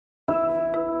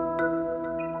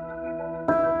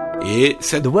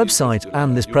The website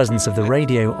and this presence of the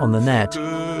radio on the net,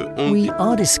 we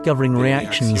are discovering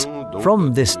reactions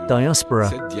from this diaspora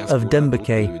of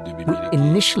Bembéréké who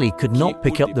initially could not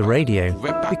pick up the radio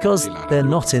because they're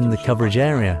not in the coverage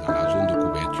area.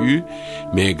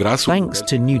 Thanks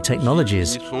to new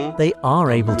technologies, they are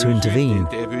able to intervene.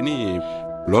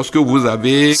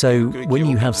 So when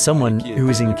you have someone who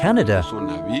is in Canada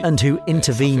and who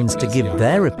intervenes to give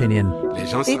their opinion,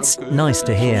 it's nice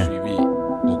to hear.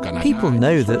 People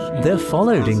know that they're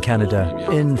followed in Canada,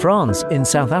 in France, in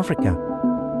South Africa.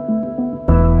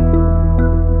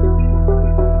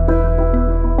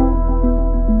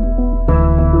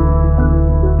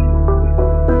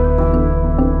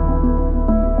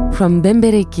 From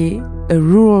Bembéréké, a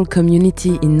rural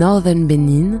community in northern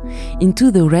Benin,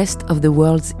 into the rest of the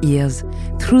world's ears,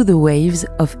 through the waves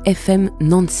of FM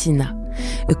Nansina,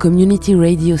 a community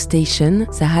radio station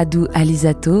Sahadou Ali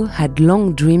Zato had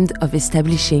long dreamed of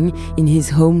establishing in his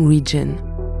home region.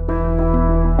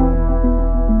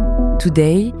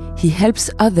 Today, he helps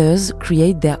others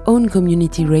create their own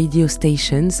community radio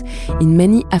stations in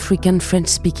many African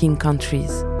French-speaking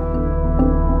countries.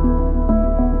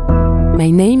 My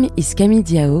name is Camille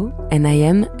Diao and I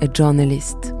am a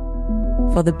journalist.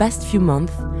 For the past few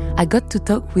months, I got to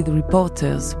talk with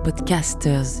reporters,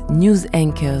 podcasters, news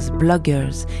anchors,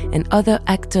 bloggers, and other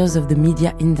actors of the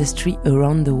media industry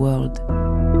around the world.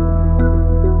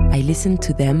 I listened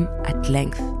to them at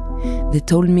length. They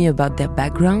told me about their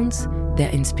backgrounds, their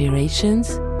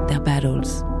inspirations, their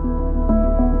battles.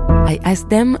 I asked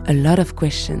them a lot of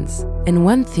questions, and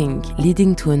one thing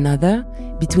leading to another,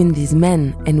 between these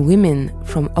men and women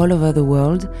from all over the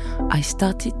world, I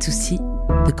started to see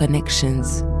the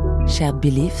connections, shared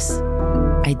beliefs,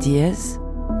 ideas,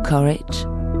 courage,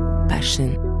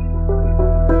 passion.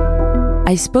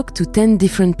 I spoke to 10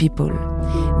 different people.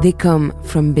 They come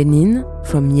from Benin,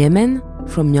 from Yemen,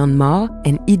 from Myanmar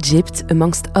and Egypt,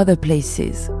 amongst other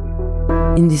places.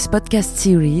 In this podcast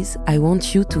series, I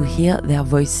want you to hear their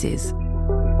voices.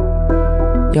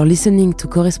 You're listening to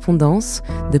Correspondances,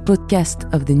 the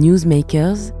podcast of the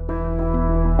newsmakers.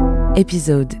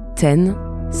 Episode 10,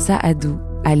 Sahadou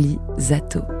Ali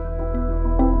Zato.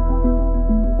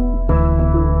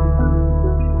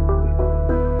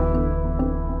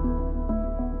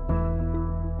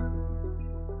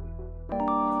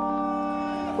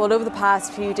 Well, over the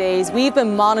past few days, we've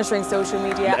been monitoring social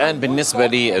media. الآن بالنسبة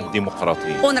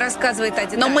للديمقراطية. Он рассказывает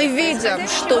один. Но мы видим,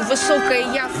 что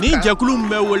высокая явка.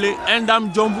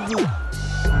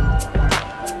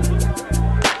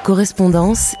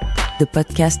 Correspondance, the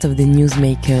podcast of the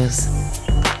newsmakers.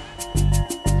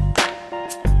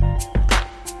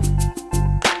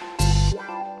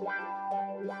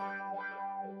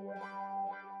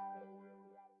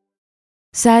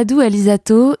 Sahadou Ali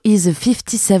Zato is a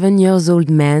 57-year-old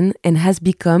man and has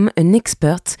become an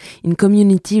expert in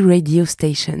community radio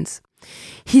stations.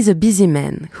 He's a busy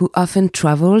man who often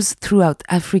travels throughout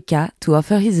Africa to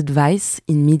offer his advice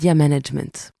in media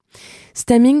management.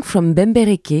 Stemming from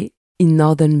Bembéréké in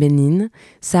northern Benin,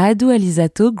 Sahadou Ali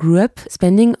Zato grew up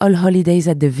spending all holidays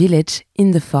at the village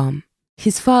in the farm.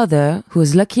 His father, who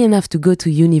was lucky enough to go to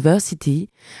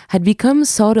university, had become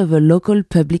sort of a local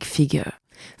public figure.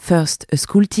 First a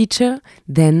school teacher,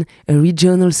 then a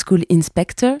regional school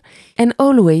inspector, and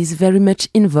always very much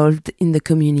involved in the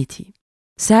community.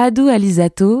 Sahadou Ali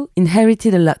Zato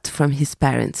inherited a lot from his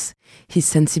parents, his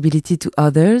sensibility to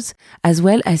others, as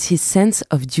well as his sense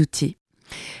of duty.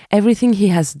 Everything he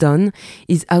has done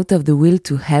is out of the will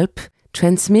to help,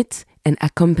 transmit, and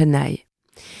accompany.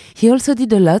 He also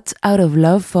did a lot out of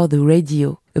love for the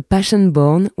radio, a passion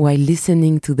born while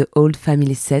listening to the old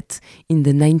family set in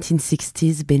the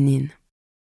 1960s Benin.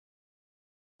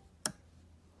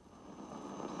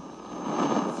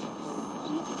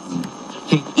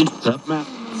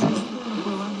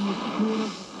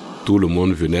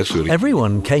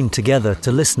 Everyone came together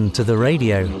to listen to the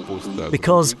radio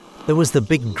because there was the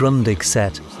big Grundig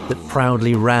set that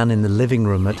proudly ran in the living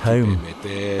room at home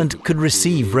and could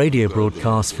receive radio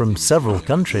broadcasts from several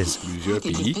countries.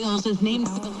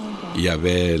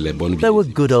 There were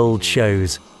good old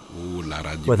shows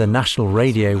where the national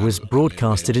radio was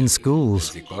broadcasted in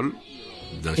schools.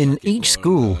 In each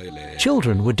school,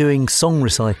 children were doing song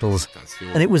recitals,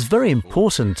 and it was very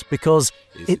important because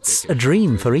it's a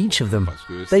dream for each of them.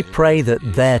 They pray that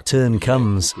their turn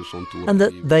comes and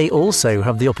that they also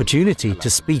have the opportunity to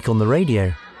speak on the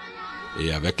radio.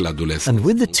 And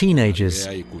with the teenagers,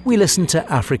 we listened to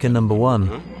Africa Number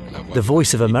One. The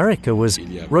Voice of America was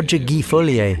Roger Guy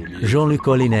Follier, Jean-Luc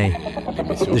Collinet.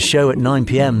 The show at 9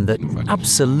 p.m. that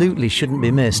absolutely shouldn't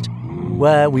be missed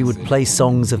where we would play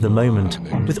songs of the moment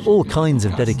with all kinds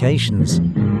of dedications.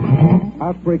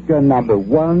 Africa number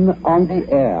 1 on the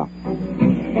air.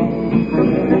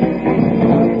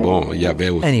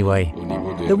 Anyway,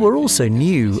 there were also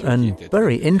new and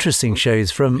very interesting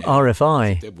shows from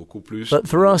RFI, but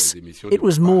for us, it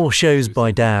was more shows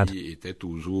by Dad,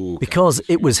 because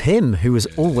it was him who was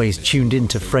always tuned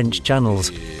into French channels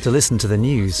to listen to the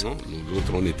news.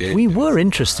 We were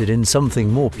interested in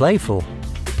something more playful.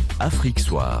 Afrique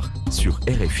Soir sur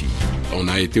RFI.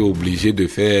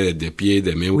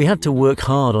 We had to work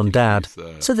hard on Dad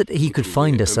so that he could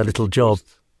find us a little job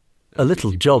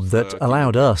that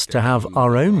allowed us to have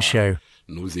our own show,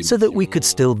 so that we could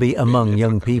still be among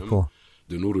young people.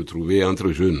 And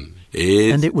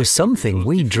it was something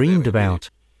we dreamed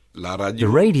about. The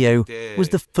radio was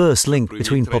the first link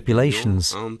between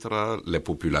populations.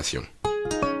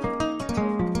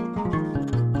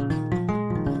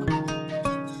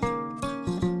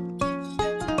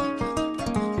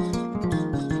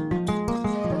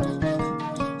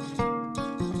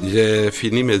 I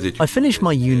finished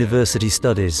my university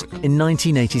studies in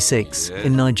 1986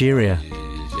 in Nigeria.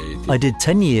 I did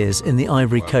 10 years in the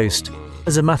Ivory Coast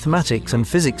as a mathematics and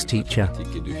physics teacher. I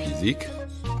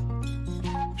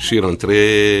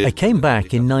came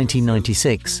back in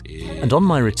 1996, and on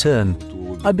my return,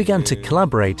 I began to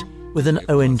collaborate with an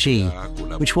ONG,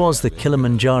 which was the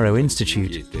Kilimanjaro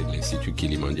Institute.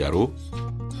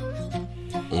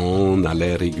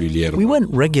 We went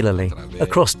regularly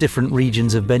across different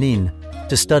regions of Benin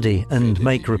to study and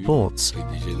make reports.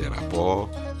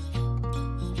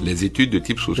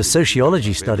 The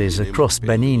sociology studies across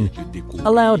Benin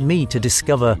allowed me to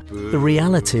discover the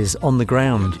realities on the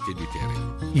ground.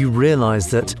 You realize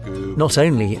that not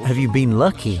only have you been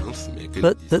lucky,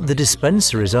 but that the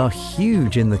dispensaries are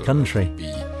huge in the country.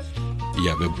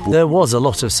 There was a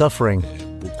lot of suffering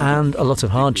and a lot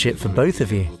of hardship for both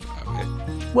of you.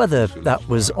 Whether that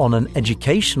was on an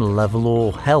educational level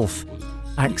or health,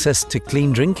 access to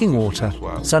clean drinking water,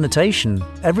 sanitation,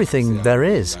 everything there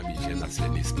is.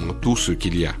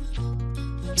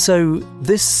 So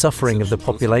this suffering of the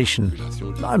population,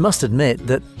 I must admit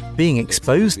that being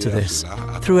exposed to this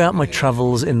throughout my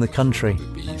travels in the country,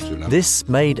 this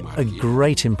made a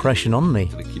great impression on me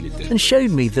and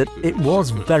showed me that it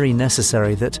was very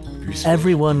necessary that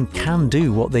everyone can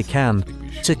do what they can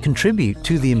to contribute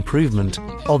to the improvement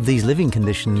of these living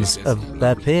conditions of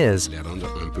their peers,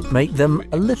 make them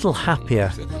a little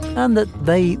happier, and that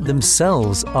they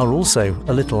themselves are also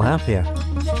a little happier.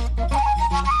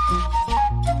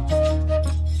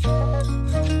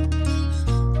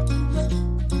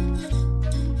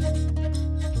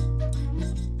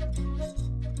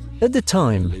 At the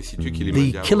time,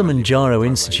 the Kilimanjaro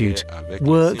Institute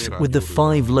worked with the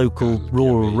 5 local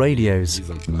rural radios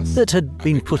that had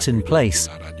been put in place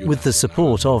with the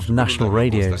support of national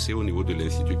radios.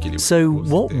 So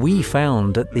what we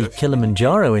found at the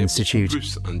Kilimanjaro Institute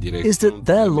is that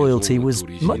their loyalty was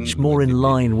much more in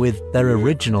line with their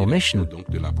original mission,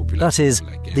 that is,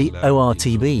 the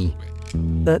ORTB,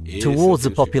 that towards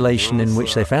the population in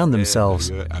which they found themselves.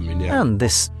 And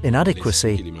this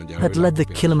inadequacy had led the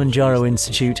Kilimanjaro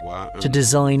Institute to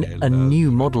design a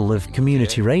new model of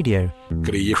community radio,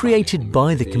 created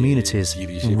by the communities,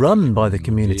 run by the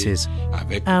communities,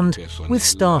 and with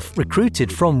staff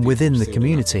recruited from within the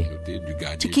community,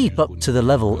 to keep up to the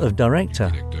level of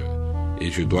director.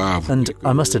 And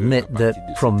I must admit that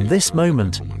from this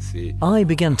moment, I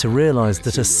began to realise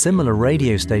that a similar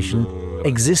radio station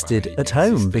existed at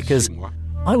home, because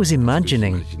I was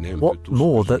imagining what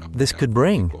more that this could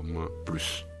bring.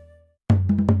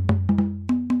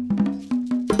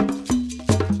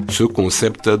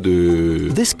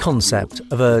 This concept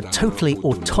of a totally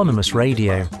autonomous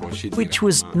radio, which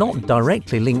was not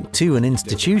directly linked to an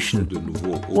institution,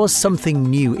 was something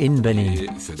new in Benin.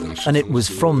 And it was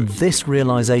from this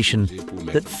realization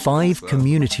that 5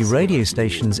 community radio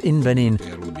stations in Benin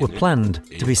were planned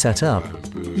to be set up.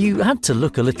 You had to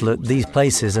look a little at these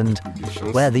places and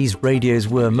where these radios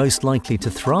were most likely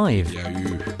to thrive.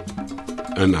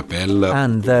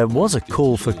 And there was a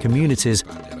call for communities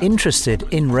interested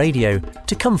in radio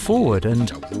to come forward,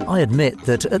 and I admit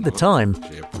that at the time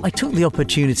I took the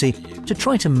opportunity to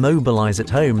try to mobilise at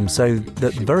home so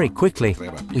that very quickly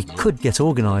we could get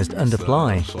organised and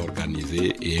apply.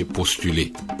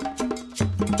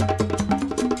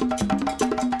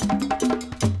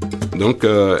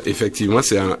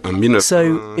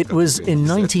 So it was in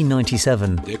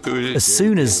 1997, as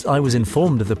soon as I was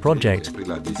informed of the project,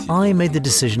 I made the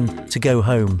decision to go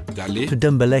home, to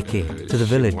Bembéréké, to the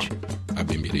village.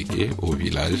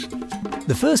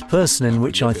 The first person in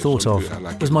which I thought of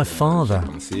was my father,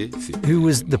 who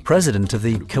was the president of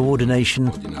the coordination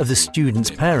of the students'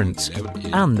 parents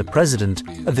and the president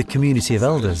of the community of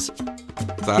elders.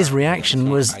 His reaction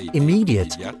was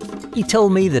immediate. He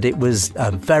told me that it was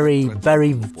a very,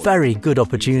 very, very good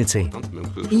opportunity,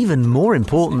 even more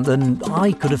important than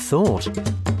I could have thought.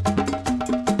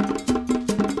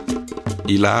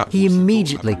 He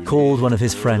immediately called one of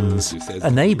his friends, a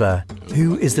neighbour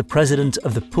who is the president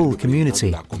of the Pool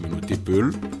community and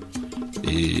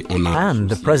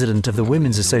the president of the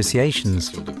women's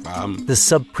associations, the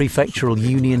sub-prefectural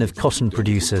union of cotton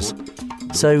producers.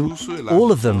 So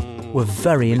all of them were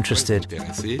very interested,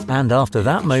 and after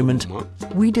that moment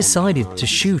we decided to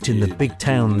shoot in the big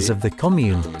towns of the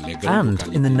commune and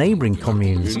in the neighbouring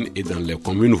communes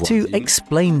to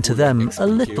explain to them a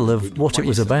little of what it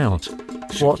was about,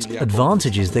 what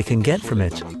advantages they can get from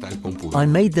it. I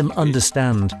made them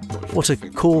understand what a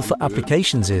call for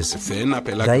applications is.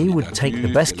 They would take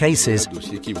the best cases,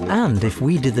 and if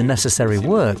we did the necessary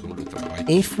work,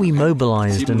 if we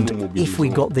mobilised and if we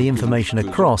got the information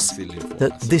across,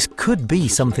 that this could be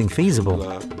something feasible.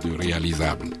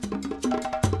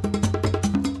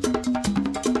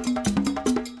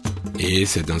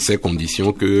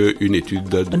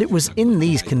 And it was in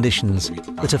these conditions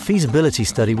that a feasibility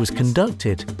study was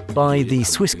conducted by the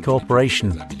Swiss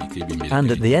Corporation,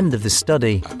 and at the end of the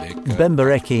study,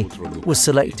 Bembéréké was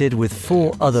selected with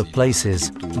 4 other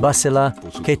places, Basela,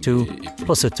 Ketu,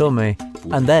 Posotome,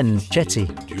 and then Cheti,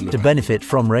 to benefit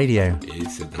from radio.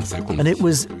 And it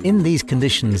was in these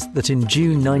conditions that in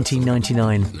June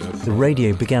 1999, the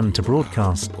radio began to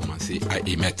broadcast.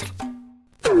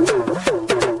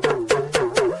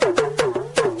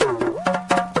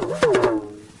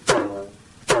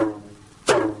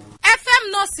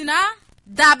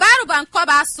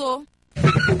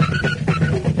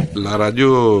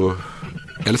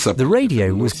 The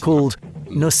radio was called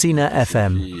Nosina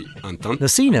FM.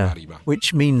 Nosina,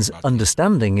 which means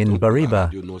understanding in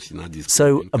Bariba.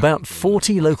 So about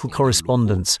 40 local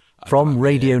correspondents from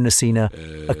Radio Nosina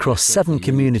across 7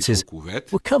 communities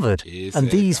were covered, and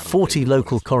these 40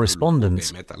 local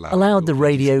correspondents allowed the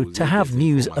radio to have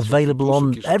news available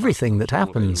on everything that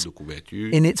happens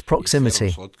in its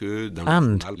proximity,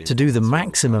 and to do the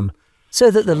maximum so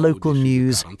that the local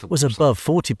news was above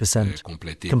 40%,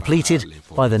 completed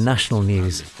by the national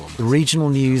news, the regional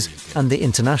news and the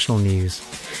international news.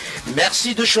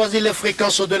 Merci de choisir les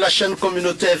fréquences de la chaîne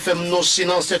communautaire FM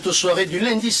Nosina cette soirée du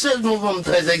lundi 16 novembre,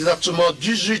 très exactement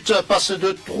 18h passé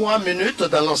de 3 minutes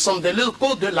dans l'ensemble des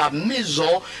locaux de la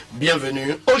maison.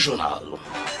 Bienvenue au journal.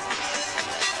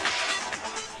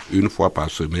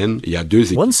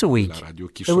 Once a week,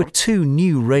 there were 2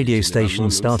 new radio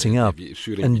stations starting up,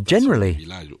 and generally,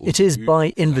 it is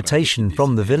by invitation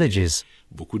from the villages.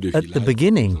 At the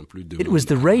beginning, it was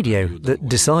the radio that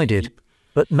decided,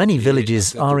 but many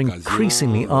villages are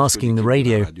increasingly asking the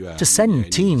radio to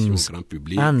send teams,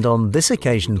 and on this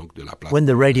occasion, when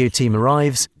the radio team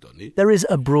arrives, there is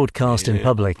a broadcast in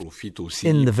public,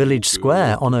 in the village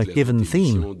square on a given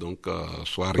theme.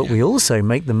 But we also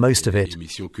make the most of it,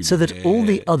 so that all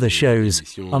the other shows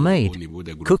are made.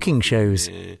 Cooking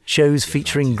shows, shows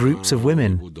featuring groups of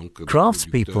women,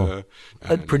 craftspeople,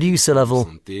 at producer level,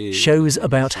 shows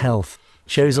about health,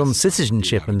 shows on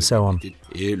citizenship and so on.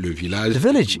 The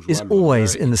village is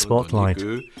always in the spotlight.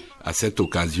 Since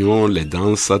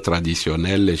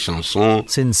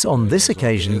on this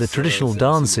occasion the traditional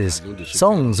dances,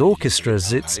 songs,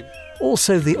 orchestras, it's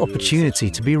also the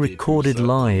opportunity to be recorded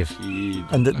live,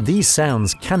 and that these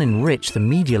sounds can enrich the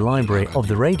media library of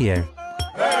the radio.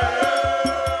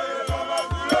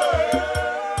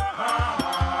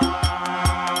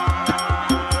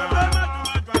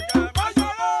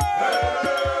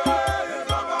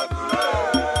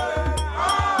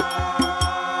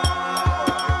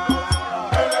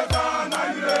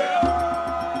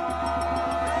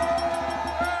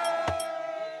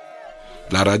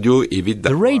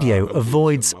 The radio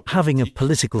avoids having a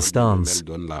political stance,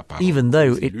 even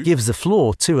though it gives the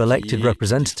floor to elected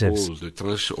representatives.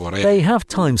 They have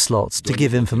time slots to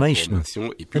give information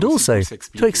and also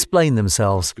to explain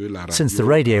themselves, since the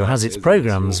radio has its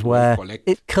programs where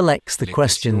it collects the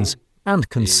questions and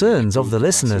concerns of the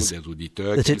listeners,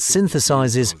 that it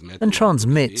synthesizes and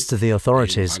transmits to the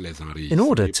authorities in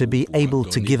order to be able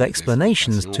to give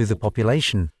explanations to the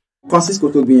population. Francis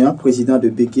Kotogbian, président de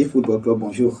Béké Football Club,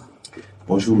 bonjour.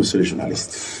 Bonjour, monsieur le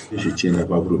journaliste. Je tiens à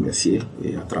vous remercier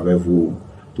et à travers vous,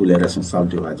 tous les responsables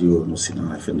de radio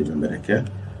Nosina FM de Bembéréké,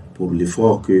 pour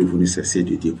l'effort que vous ne cessez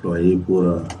de déployer pour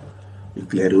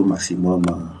éclairer au maximum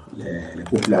les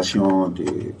populations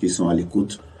qui sont à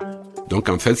l'écoute.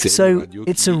 So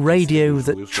it's a radio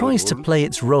that tries to play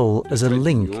its role as a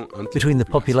link between the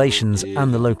populations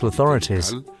and the local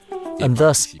authorities, and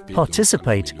thus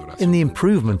participate in the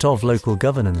improvement of local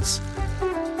governance.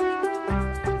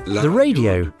 The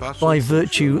radio, by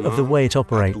virtue of the way it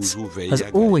operates, has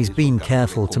always been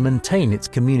careful to maintain its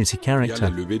community character.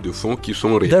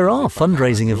 There are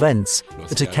fundraising events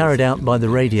that are carried out by the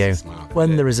radio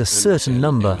when there is a certain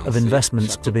number of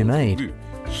investments to be made.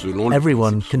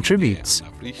 Everyone contributes,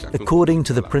 according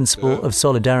to the principle of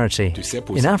solidarity.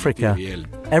 In Africa,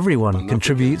 everyone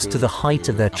contributes to the height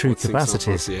of their true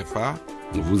capacities.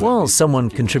 While someone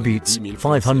contributes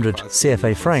 500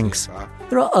 CFA francs,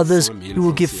 there are others who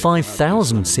will give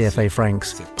 5,000 CFA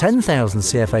francs, 10,000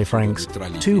 CFA francs,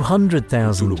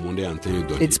 200,000.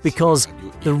 It's because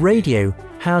the radio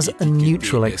has a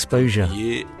neutral exposure.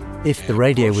 If the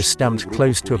radio was stamped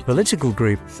close to a political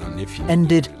group,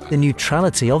 ended the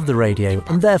neutrality of the radio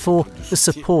and therefore the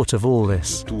support of all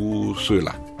this.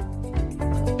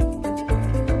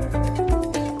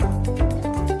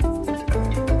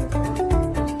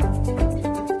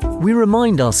 We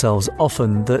remind ourselves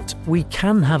often that we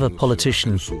can have a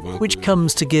politician which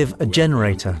comes to give a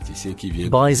generator,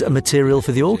 buys a material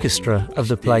for the orchestra of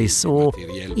the place, or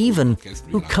even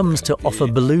who comes to offer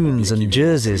balloons and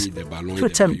jerseys to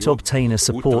attempt to obtain a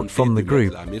support from the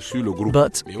group.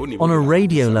 But on a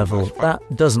radio level, that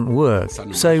doesn't work.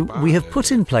 So we have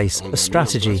put in place a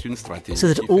strategy so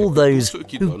that all those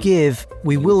who give,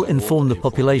 we will inform the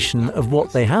population of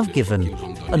what they have given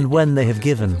and when they have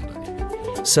given.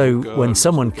 So when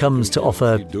someone comes to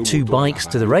offer 2 bikes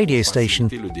to the radio station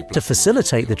to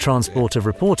facilitate the transport of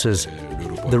reporters,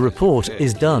 the report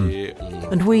is done,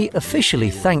 and we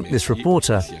officially thank this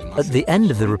reporter at the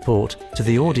end of the report to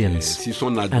the audience.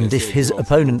 And if his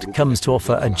opponent comes to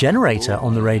offer a generator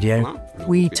on the radio,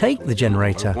 we take the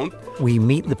generator. We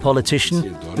meet the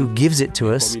politician who gives it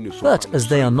to us, but as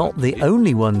they are not the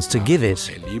only ones to give it,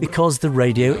 because the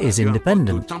radio is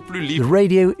independent. The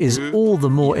radio is all the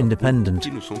more independent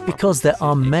because there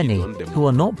are many who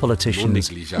are not politicians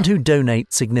and who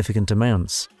donate significant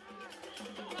amounts.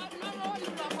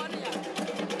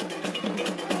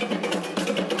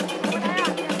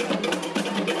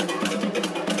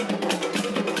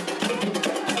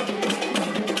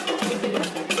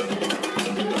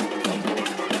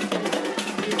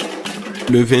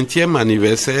 Le 20e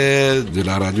anniversaire de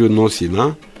la radio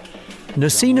Nosina.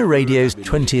 Nosina Radio's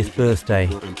 20th birthday.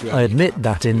 I admit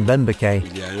that in Bembéréké,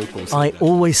 I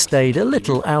always stayed a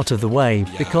little out of the way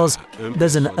because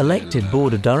there's an elected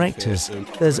board of directors.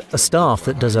 There's a staff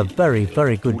that does a very,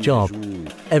 very good job.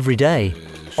 Every day,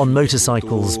 on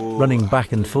motorcycles, running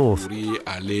back and forth.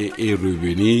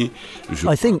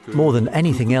 I think more than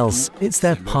anything else, it's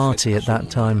their party at that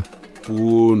time.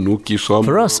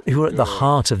 For us who are at the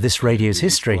heart of this radio's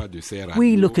history,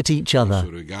 we look at each other,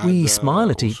 we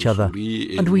smile at each other,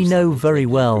 and we know very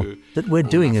well that we're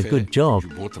doing a good job.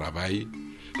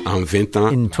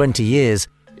 In 20 years,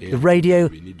 the radio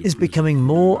is becoming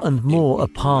more and more a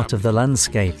part of the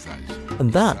landscape,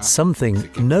 and that's something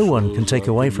no one can take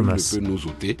away from us.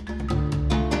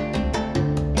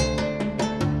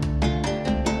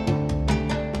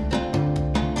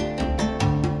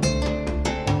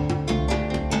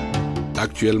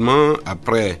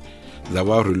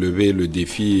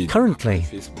 Currently,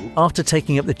 after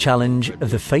taking up the challenge of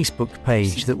the Facebook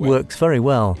page that works very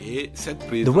well,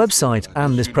 the website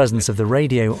and this presence of the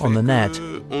radio on the net,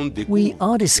 we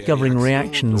are discovering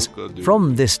reactions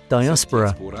from this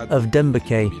diaspora of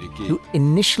Bembéréké who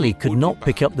initially could not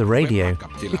pick up the radio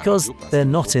because they're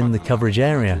not in the coverage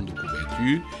area.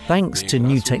 Thanks to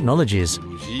new technologies,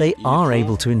 they are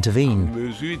able to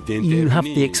intervene. You have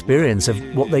the experience of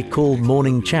what they call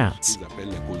morning chats,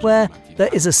 where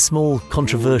there is a small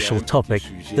controversial topic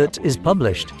that is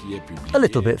published, a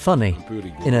little bit funny,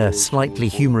 in a slightly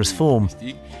humorous form,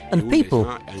 and people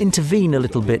intervene a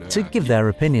little bit to give their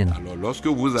opinion.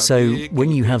 So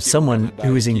when you have someone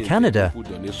who is in Canada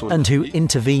and who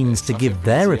intervenes to give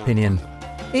their opinion,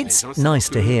 it's nice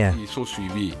to hear.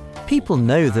 People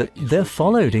know that they're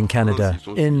followed in Canada,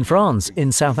 in France, in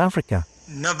South Africa.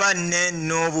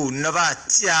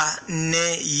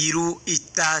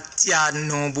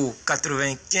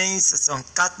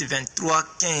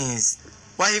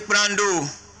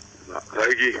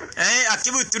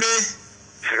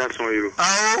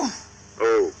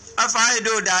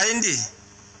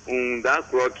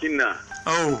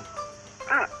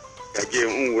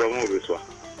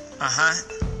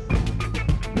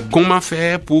 Comment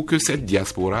faire pour que cette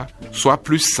diaspora soit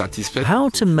plus satisfaite? How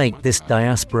to make this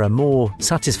diaspora more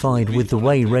satisfied with the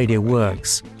way radio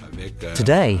works?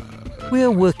 Today, we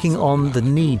are working on the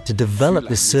need to develop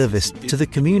this service to the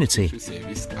community,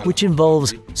 which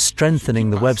involves strengthening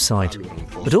the website,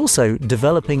 but also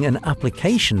developing an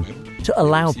application to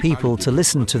allow people to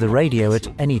listen to the radio at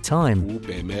any time.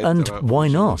 And why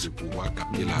not?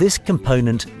 This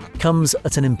component comes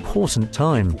at an important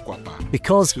time,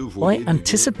 because by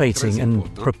anticipating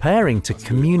and preparing to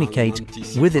communicate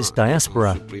with its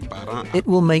diaspora, it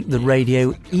will make the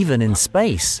radio even in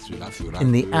space.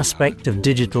 In the aspect of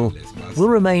digital, will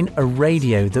remain a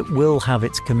radio that will have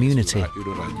its community,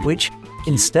 which,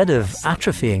 instead of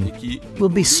atrophying, will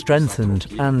be strengthened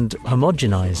and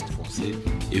homogenized.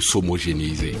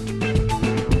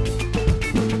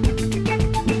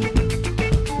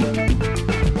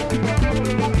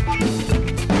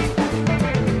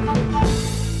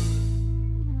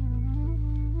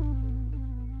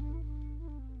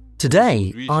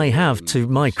 Today, I have, to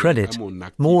my credit,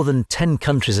 more than 10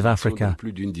 countries of Africa.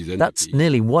 That's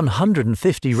nearly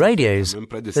 150 radios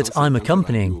that I'm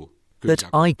accompanying, that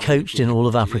I coached in all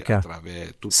of Africa.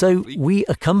 So we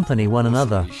accompany one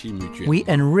another. We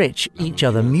enrich each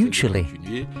other mutually.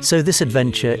 So this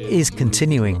adventure is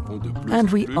continuing,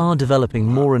 and we are developing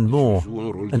more and more.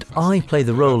 And I play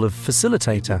the role of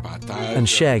facilitator and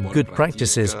share good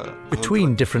practices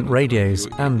between different radios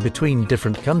and between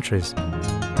different countries.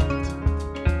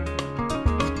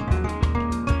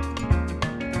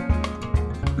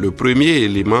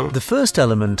 The first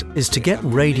element is to get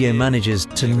radio managers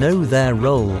to know their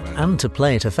role and to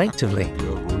play it effectively.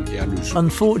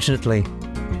 Unfortunately,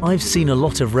 I've seen a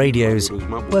lot of radios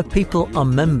where people are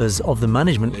members of the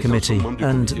management committee,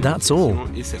 and that's all.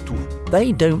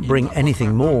 They don't bring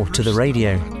anything more to the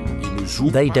radio.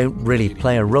 They don't really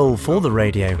play a role for the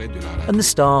radio, and the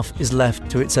staff is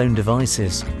left to its own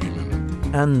devices.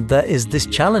 And there is this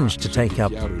challenge to take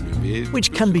up,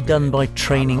 which can be done by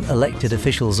training elected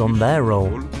officials on their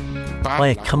role, by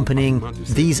accompanying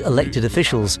these elected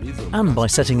officials, and by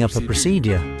setting up a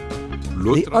procedure.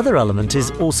 The other element is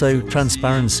also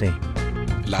transparency.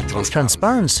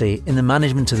 Transparency in the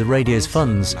management of the radio's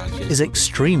funds is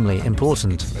extremely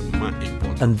important.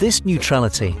 And this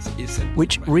neutrality,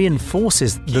 which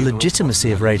reinforces the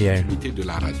legitimacy of radio.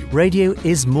 Radio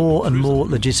is more and more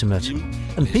legitimate,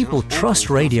 and people trust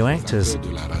radio actors.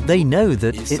 They know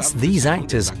that it's these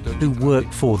actors who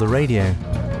work for the radio.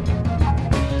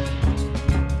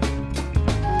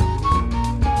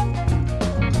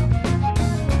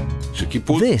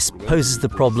 This poses the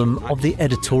problem of the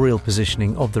editorial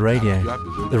positioning of the radio.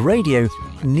 The radio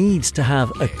needs to have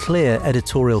a clear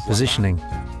editorial positioning.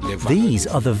 These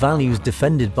are the values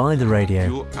defended by the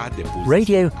radio.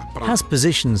 Radio has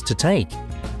positions to take.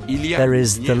 There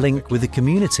is the link with the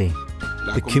community.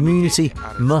 The community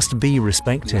must be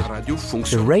respected.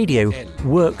 The radio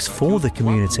works for the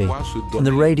community, and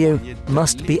the radio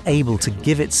must be able to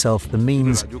give itself the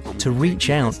means to reach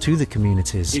out to the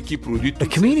communities. A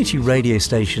community radio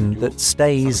station that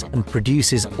stays and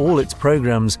produces all its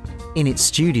programs in its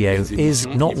studio is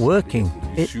not working.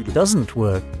 It doesn't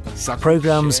work.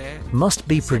 Programs must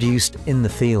be produced in the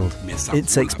field.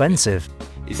 It's expensive.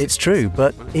 It's true,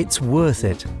 but it's worth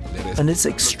it. And it's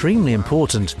extremely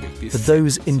important for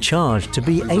those in charge to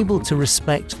be able to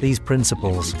respect these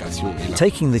principles,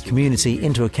 taking the community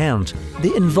into account,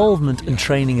 the involvement and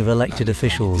training of elected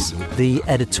officials, the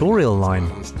editorial line,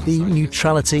 the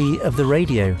neutrality of the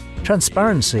radio,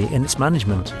 transparency in its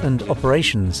management and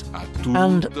operations,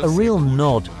 and a real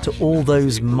nod to all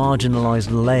those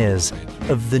marginalised layers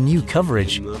of the new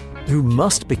coverage who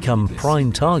must become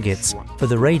prime targets for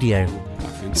the radio,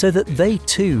 so that they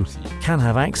too can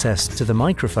have access to the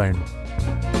microphone.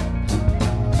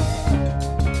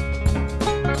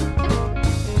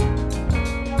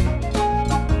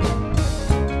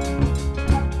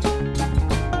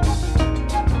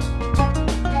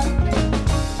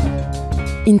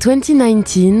 In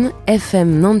 2019,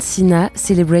 FM Nansina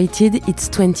celebrated its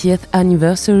 20th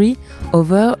anniversary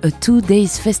over a 2-day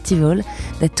festival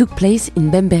that took place in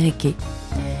Bembéréké.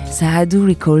 Sahadou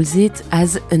recalls it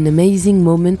as an amazing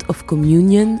moment of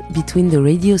communion between the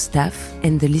radio staff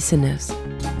and the listeners.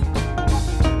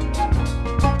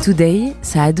 Today,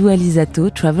 Sahadou Ali Zato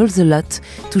travels a lot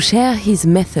to share his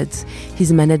methods,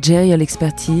 his managerial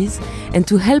expertise, and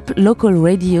to help local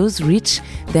radios reach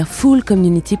their full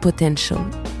community potential.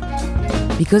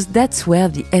 Because that's where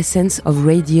the essence of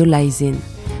radio lies in.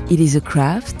 It is a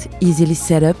craft, easily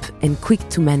set up and quick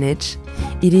to manage.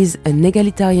 It is an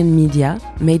egalitarian media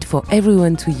made for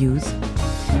everyone to use.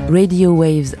 Radio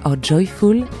waves are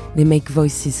joyful, they make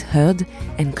voices heard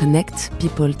and connect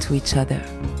people to each other.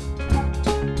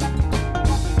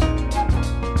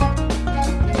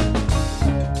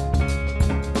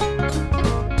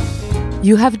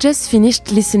 You have just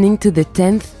finished listening to the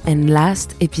 10th and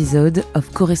last episode of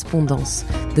Correspondances,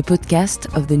 the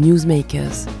podcast of the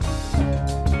Newsmakers.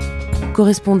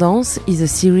 Correspondance is a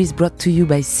series brought to you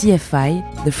by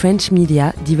CFI, the French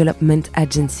Media Development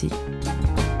Agency.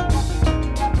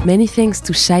 Many thanks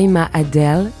to Shaima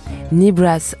Adel,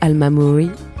 Nibras Al-Mamouri,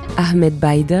 Ahmed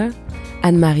Baider,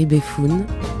 Anne-Marie Befoun,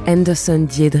 Anderson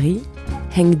Diedri,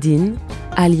 Heng Din,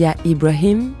 Alia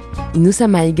Ibrahim, Inoussa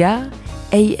Maïgar,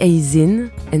 A.A. Zin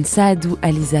and Sahadou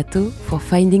Ali Zato for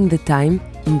finding the time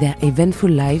in their eventful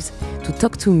lives to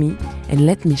talk to me and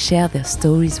let me share their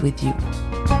stories with you.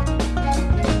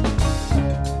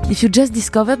 If you just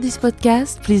discovered this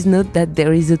podcast, please note that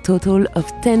there is a total of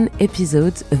 10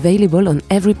 episodes available on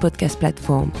every podcast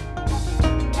platform.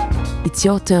 It's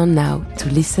your turn now to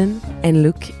listen and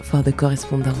look for the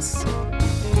correspondence.